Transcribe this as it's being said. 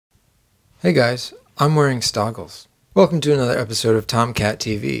Hey guys, I'm wearing stoggles. Welcome to another episode of Tomcat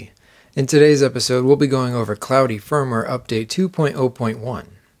TV. In today's episode, we'll be going over Cloudy Firmware Update 2.0.1.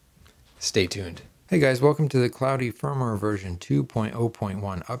 Stay tuned. Hey guys, welcome to the Cloudy Firmware version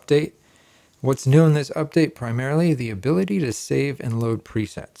 2.0.1 update. What's new in this update? Primarily the ability to save and load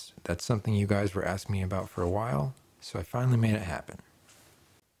presets. That's something you guys were asking me about for a while, so I finally made it happen.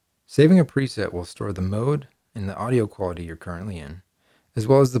 Saving a preset will store the mode and the audio quality you're currently in, as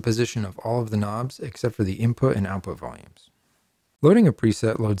well as the position of all of the knobs except for the input and output volumes. Loading a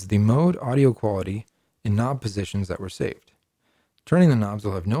preset loads the mode, audio quality, and knob positions that were saved. Turning the knobs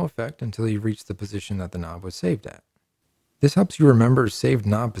will have no effect until you reach the position that the knob was saved at. This helps you remember saved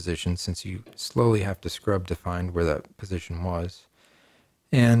knob positions since you slowly have to scrub to find where that position was,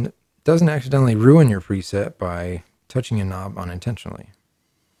 and doesn't accidentally ruin your preset by touching a knob unintentionally.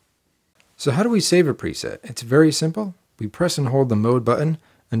 So how do we save a preset? It's very simple. We press and hold the mode button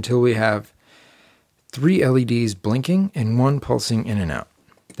until we have 3 LEDs blinking and 1 pulsing in and out.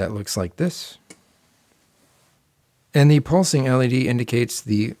 That looks like this. And the pulsing LED indicates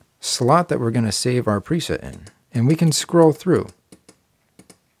the slot that we're going to save our preset in. And we can scroll through.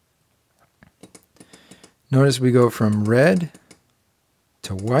 Notice we go from red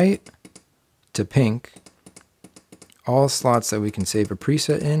to white to pink. All slots that we can save a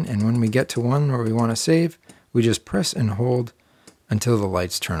preset in, and when we get to one where we want to save, we just press and hold until the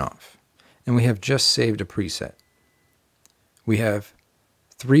lights turn off. And we have just saved a preset. We have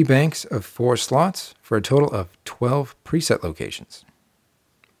 3 banks of 4 slots for a total of 12 preset locations.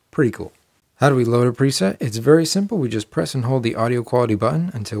 Pretty cool. How do we load a preset? It's very simple. We just press and hold the audio quality button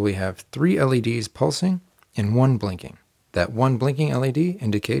until we have 3 LEDs pulsing and 1 blinking. That 1 blinking LED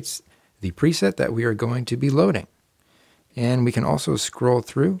indicates the preset that we are going to be loading. And we can also scroll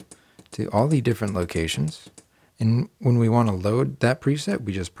through to all the different locations. And when we want to load that preset,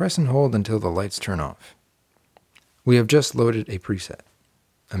 we just press and hold until the lights turn off. We have just loaded a preset.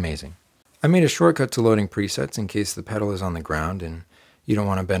 Amazing. I made a shortcut to loading presets in case the pedal is on the ground and you don't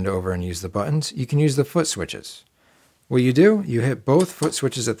want to bend over and use the buttons. You can use the foot switches. What you do, you hit both foot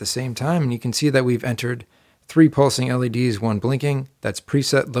switches at the same time, and you can see that we've entered 3 pulsing LEDs, 1 blinking. That's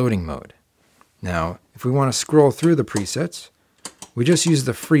preset loading mode. Now, if we want to scroll through the presets, we just use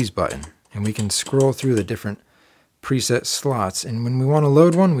the freeze button, and we can scroll through the different preset slots. And when we want to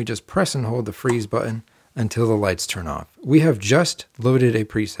load one, we just press and hold the freeze button until the lights turn off. We have just loaded a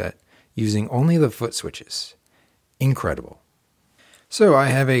preset using only the foot switches. Incredible. So I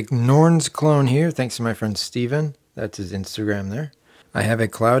have a Norns clone here, thanks to my friend Steven. That's his Instagram there. I have a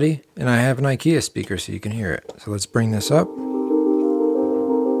Cloudy, and I have an IKEA speaker so you can hear it. So let's bring this up.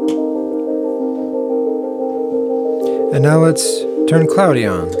 And now let's turn Cloudy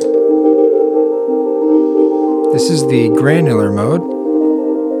on. This is the granular mode.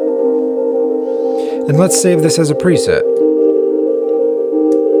 And let's save this as a preset.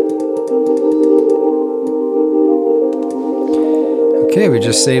 Okay, we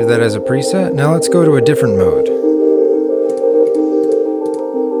just saved that as a preset. Now let's go to a different mode.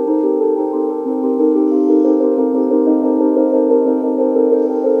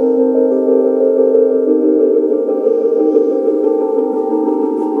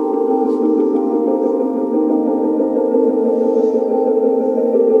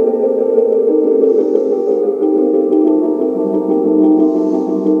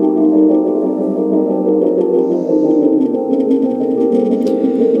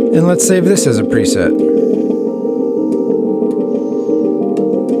 And let's save this as a preset.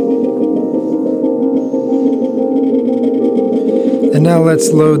 And now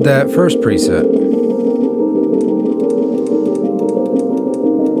let's load that first preset.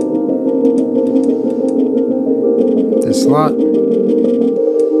 This slot.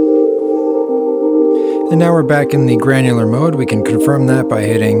 And now we're back in the granular mode. We can confirm that by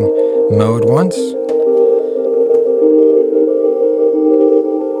hitting mode once.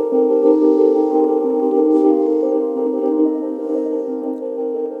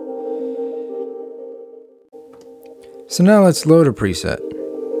 So now let's load a preset.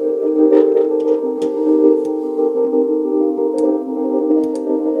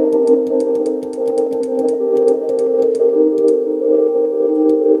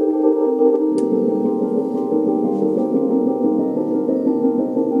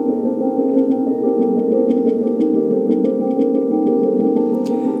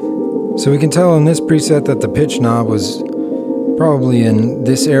 So we can tell in this preset that the pitch knob was probably in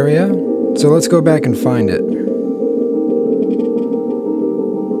this area. So let's go back and find it.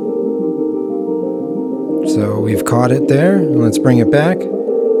 So we've caught it there. Let's bring it back.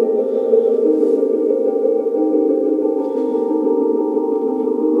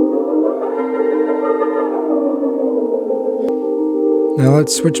 Now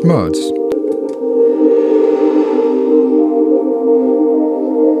let's switch modes.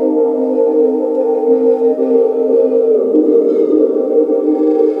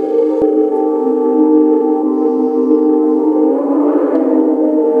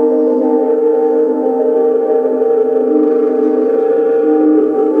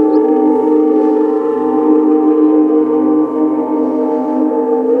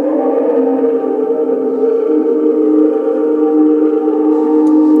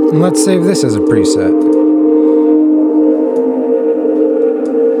 And let's save this as a preset.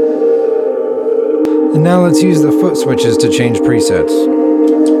 And now let's use the foot switches to change presets.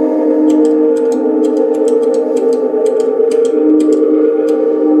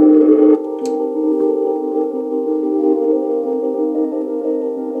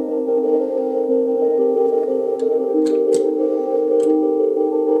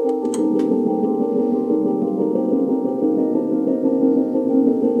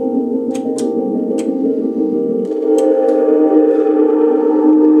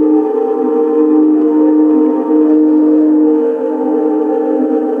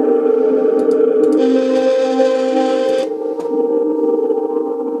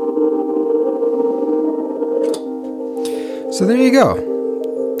 So there you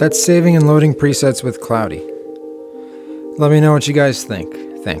go. That's saving and loading presets with Cloudy. Let me know what you guys think.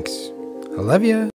 Thanks. I love ya.